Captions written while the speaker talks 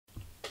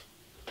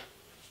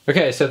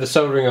Okay, so the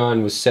soldering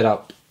iron was set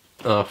up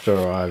after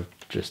I've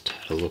just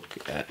had a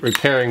look at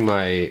repairing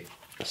my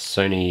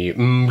Sony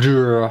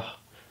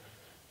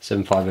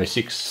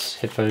MDR-7506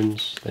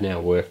 headphones. They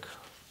now work.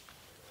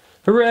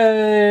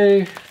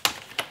 Hooray!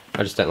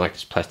 I just don't like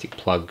this plastic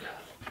plug,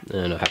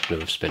 and I happen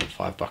to have spent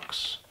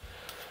 $5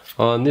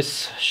 on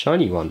this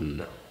shiny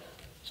one,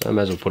 so I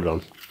may as well put it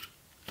on.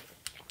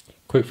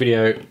 Quick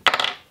video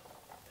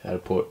how to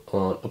put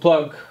on a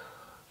plug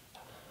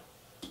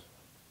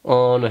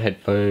on a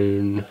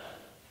headphone.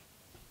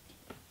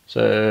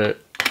 So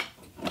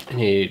you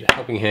need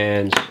helping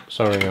hands,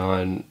 soldering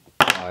iron,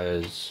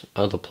 pliers,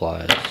 other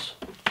pliers,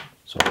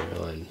 soldering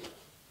iron,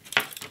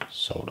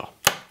 solder.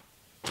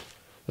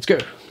 Let's go.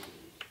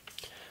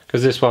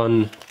 Because this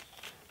one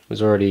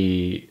was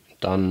already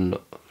done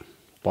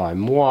by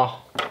moi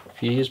a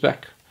few years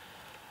back.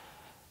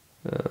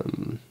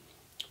 I'm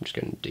just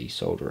going to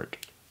desolder it.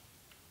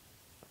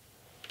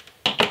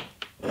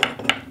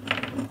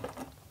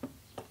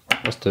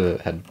 Must have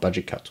had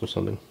budget cuts or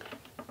something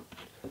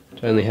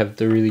to only have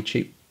the really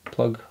cheap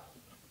plug.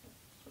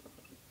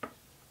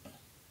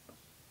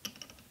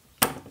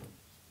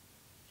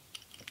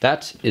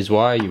 That is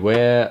why you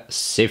wear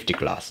safety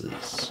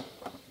glasses.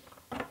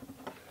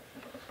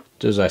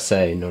 Do as I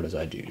say, not as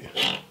I do.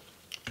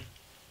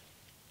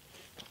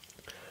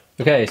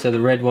 Okay, so the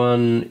red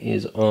one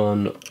is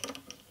on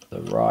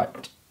the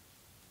right,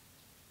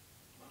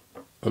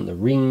 on the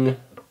ring.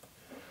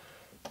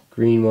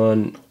 Green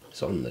one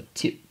is on the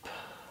tip.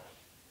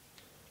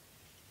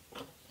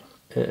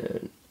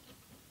 And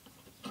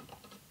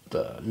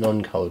the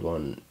non-coloured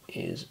one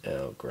is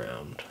our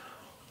ground.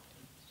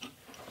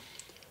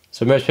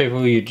 So most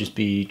people, you'd just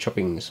be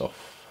chopping this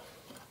off.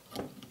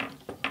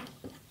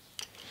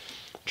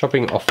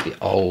 Chopping off the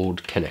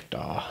old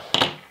connector.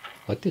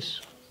 Like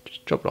this.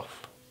 Just chop it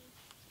off.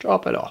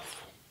 Drop it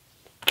off.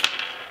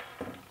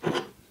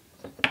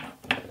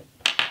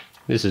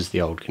 This is the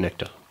old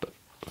connector, but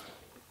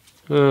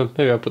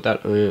maybe I'll put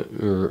that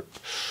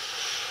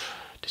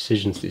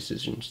decisions.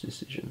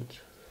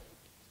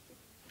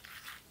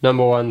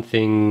 Number one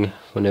thing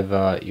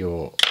whenever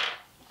you're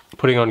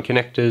putting on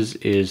connectors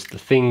is the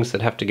things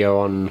that have to go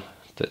on,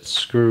 that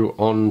screw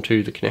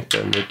onto the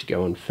connector, need to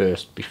go on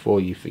first before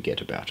you forget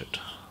about it.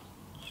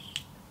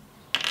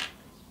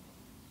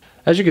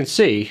 As you can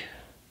see,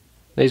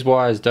 these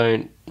wires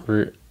don't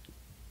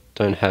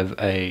have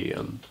a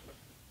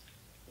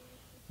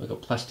like a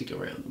plastic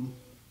around them.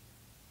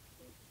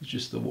 It's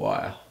just the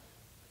wire,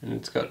 and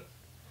it's got,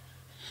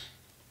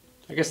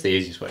 I guess the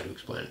easiest way to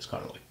explain it's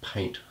kind of like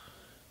paint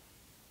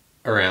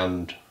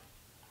around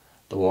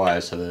the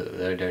wires so that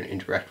they don't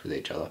interact with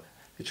each other.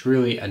 It's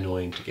really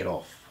annoying to get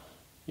off.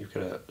 You've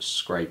got to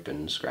scrape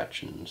and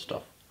scratch and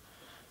stuff.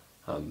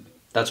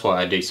 That's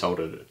why I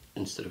desoldered it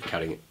instead of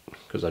cutting it,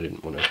 because I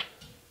didn't want to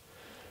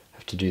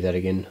have to do that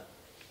again.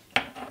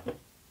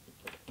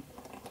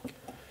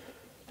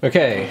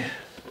 Okay,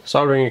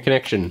 soldering a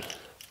connection.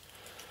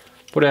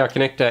 Put our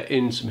connector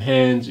in some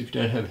hands. If you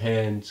don't have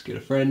hands, get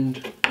a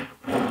friend.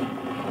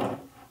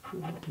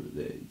 Put it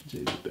there, you can see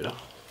it better.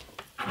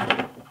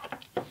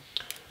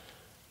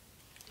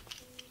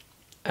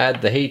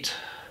 Add the heat,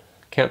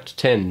 count to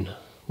 10.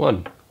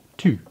 1,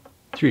 2,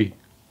 3,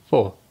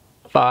 4,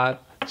 5,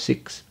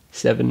 6,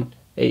 7,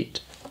 8,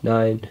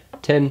 9,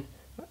 10.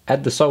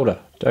 Add the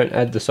solder. Don't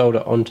add the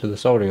solder onto the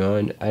soldering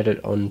iron, add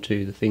it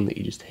onto the thing that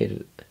you just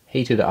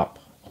heated up.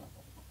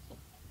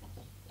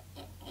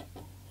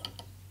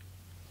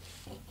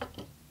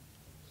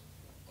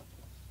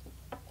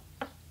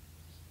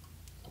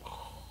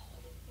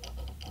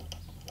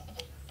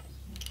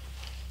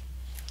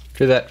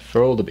 Do that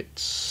for all the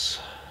bits.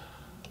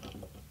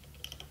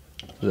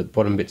 The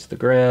bottom bit's the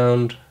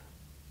ground.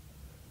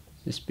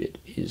 This bit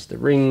is the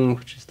ring,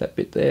 which is that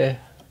bit there.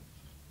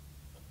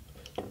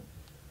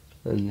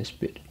 And this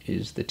bit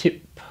is the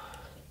tip.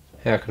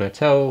 How can I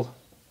tell?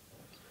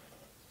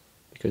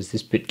 Because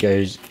this bit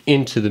goes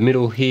into the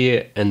middle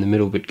here, and the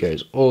middle bit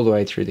goes all the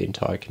way through the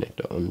entire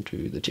connector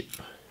onto the tip.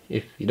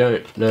 If you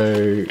don't know,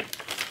 you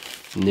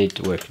need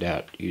to work it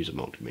out, use a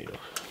multimeter.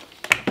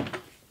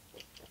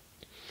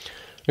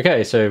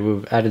 Okay, so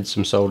we've added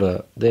some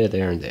solder there,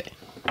 there and there.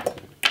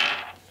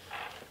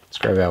 Let's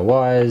grab our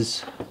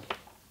wires.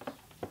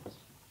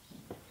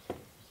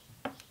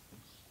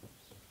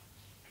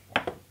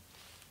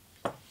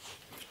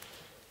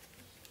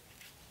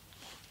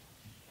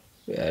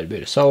 We add a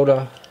bit of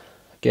solder.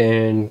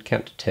 Again,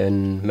 count to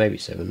 10, maybe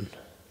 7.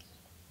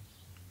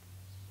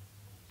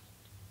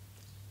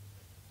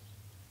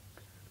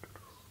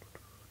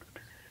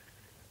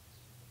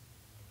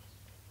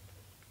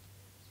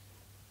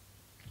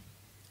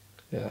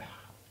 Yeah.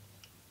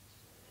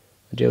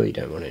 Ideally you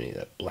don't want any of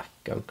that black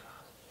gunk.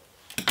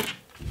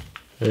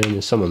 And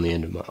there's some on the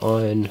end of my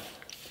iron.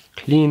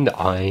 Clean the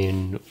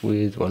iron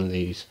with one of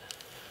these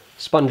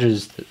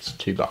sponges that's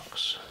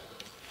 $2.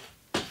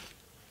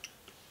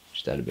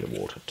 Just add a bit of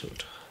water to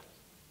it.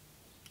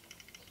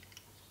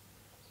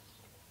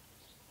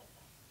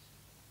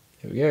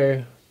 There we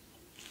go.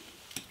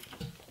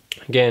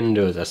 Again,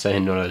 do as I say,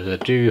 not as I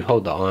do.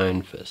 Hold the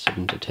iron for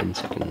 7 to 10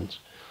 seconds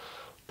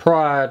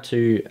prior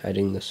to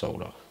adding the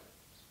solder.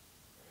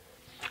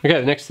 Okay,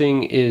 the next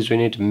thing is we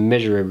need to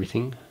measure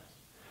everything.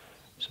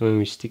 So when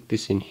we stick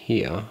this in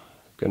here,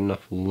 got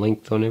enough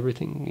length on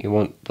everything. You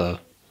want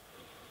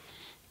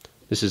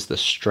this is the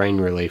strain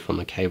relief on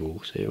the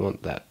cable, so you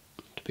want that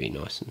to be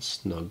nice and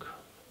snug.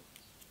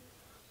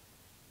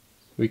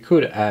 We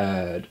could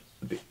add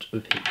a bit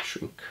of heat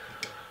shrink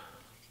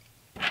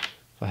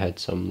if I had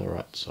some the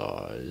right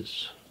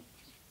size.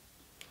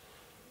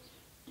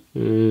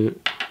 Which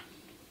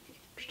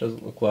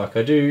doesn't look like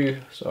I do,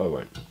 so I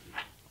won't.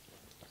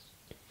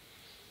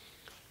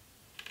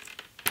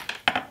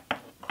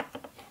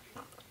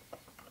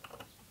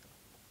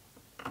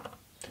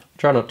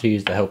 Try not to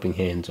use the helping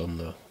hands on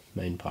the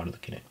main part of the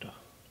connector,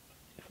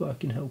 if I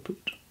can help it.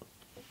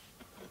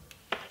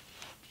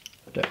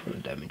 I don't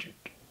want to damage it.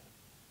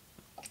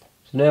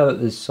 So now that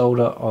there's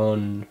solder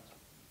on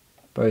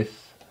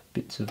both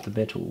bits of the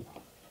metal,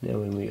 now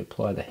when we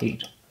apply the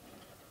heat,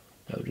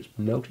 they'll just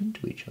melt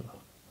into each other.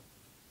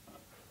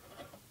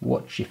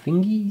 Watch your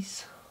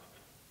fingies.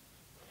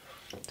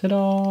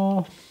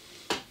 Ta-da!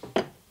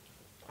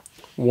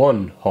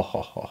 One. Ha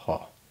ha ha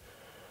ha.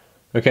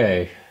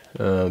 Okay.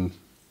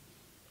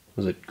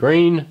 Was it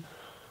green?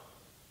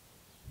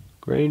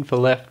 Green for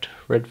left,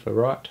 red for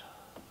right.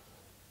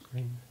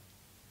 Green.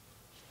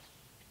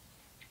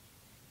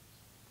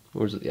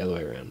 Or is it the other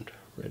way around?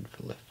 Red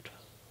for left.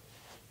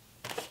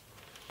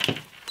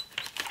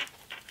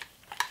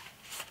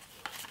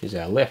 Here's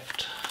our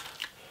left.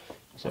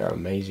 Here's our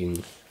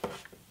amazing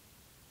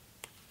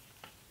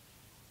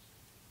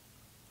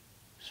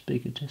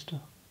speaker tester.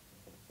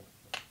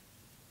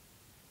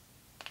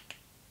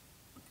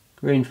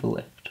 Green for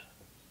left.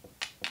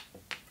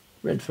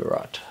 Red for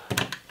right.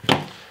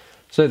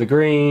 So the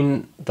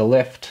green, the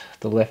left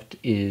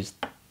is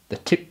the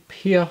tip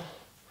here,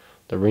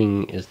 the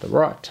ring is the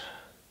right.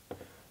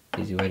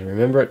 Easy way to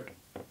remember it.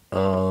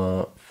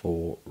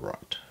 For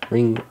right.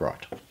 Ring,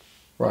 right.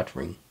 Right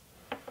ring.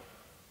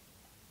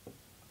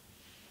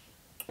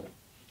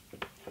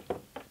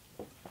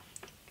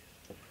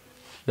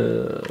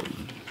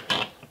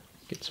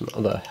 Get some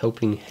other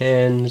helping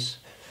hands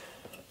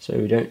so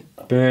we don't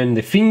burn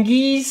the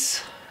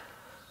fingies.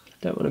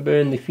 Don't want to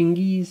burn the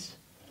fingies.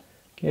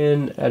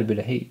 Again, add a bit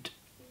of heat.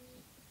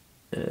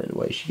 And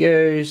away she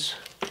goes.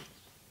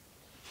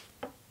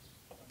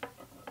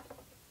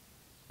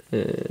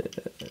 Don't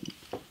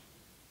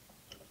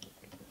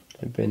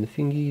burn the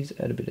fingies,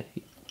 add a bit of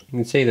heat. You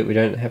can see that we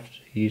don't have to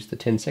use the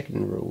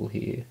 10-second rule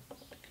here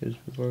because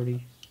we've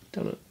already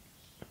done it.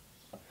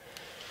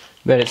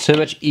 Made it so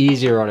much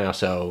easier on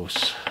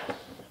ourselves.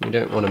 We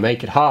don't want to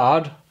make it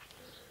hard.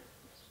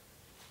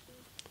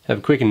 Have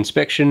a quick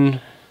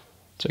inspection.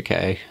 It's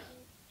okay.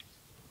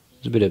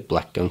 There's a bit of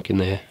black gunk in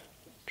there,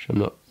 which I'm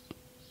not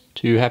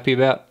too happy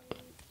about.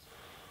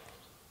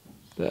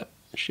 That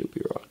should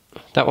be right.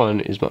 That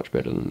one is much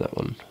better than that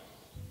one.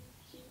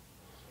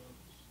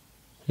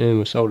 And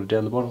we'll solder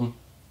down the bottom.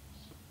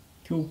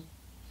 Cool.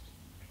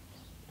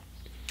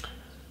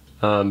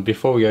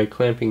 Before we go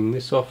clamping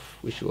this off,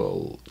 we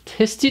shall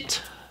test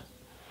it.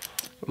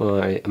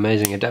 My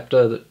amazing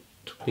adapter that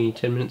took me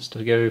 10 minutes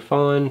to go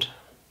find.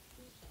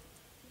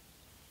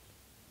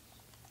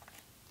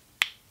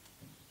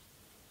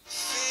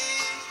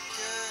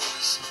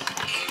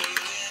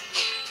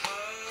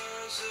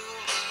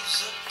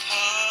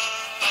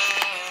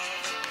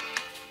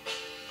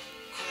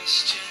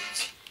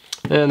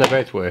 And they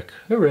both work.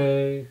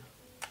 Hooray!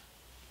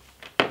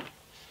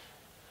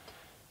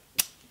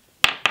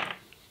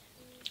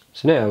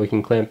 So now we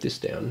can clamp this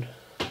down,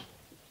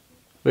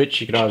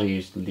 which you could either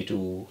use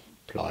little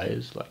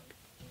pliers like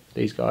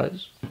these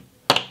guys,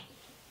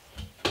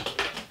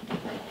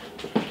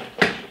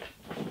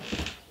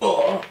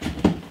 or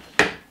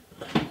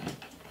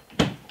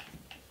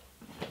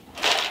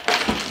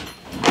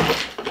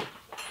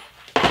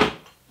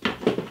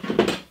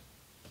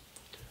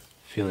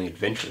feeling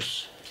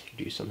adventurous,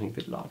 you do something a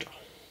bit larger.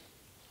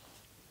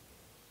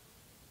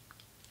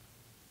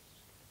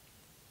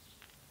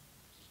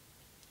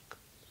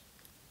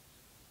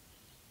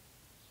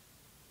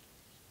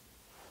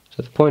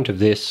 So the point of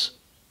this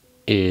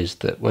is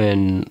that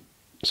when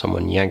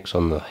someone yanks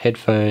on the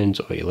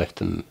headphones, or you left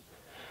them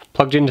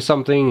plugged into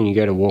something and you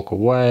go to walk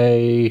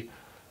away,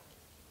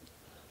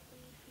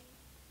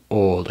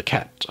 or the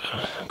cat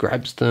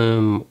grabs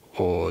them,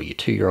 or your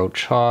 2-year-old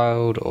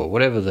child, or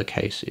whatever the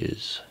case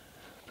is,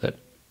 that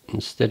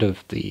instead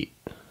of the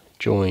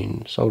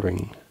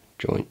soldering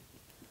joint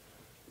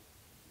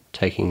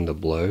taking the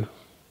blow,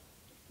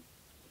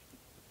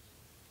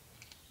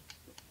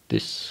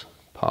 this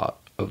part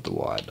of the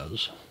wire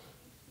does.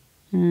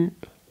 Don't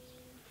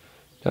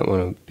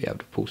want to be able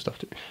to pull stuff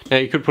through. Now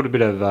you could put a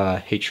bit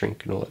of heat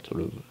shrink and all that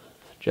sort of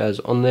jazz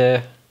on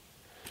there.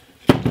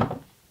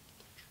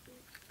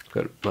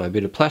 Got my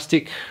bit of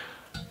plastic.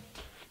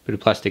 Bit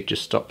of plastic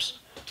just stops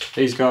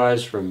these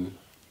guys from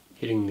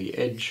hitting the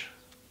edge.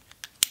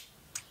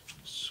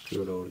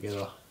 Screw it all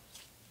together.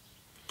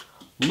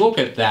 Look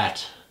at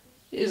that!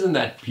 Isn't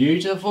that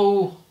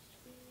beautiful?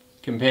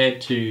 Compared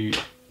to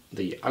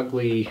the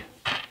ugly,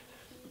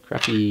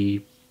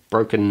 crappy,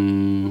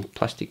 broken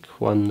plastic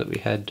one that we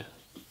had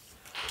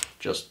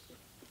just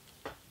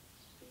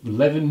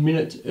 11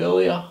 minutes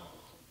earlier.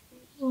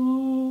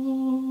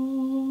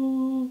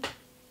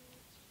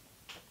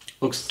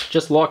 Looks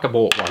just like I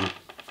bought one.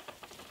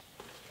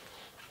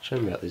 Show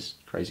me about this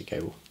crazy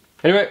cable.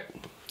 Anyway,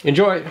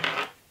 enjoy.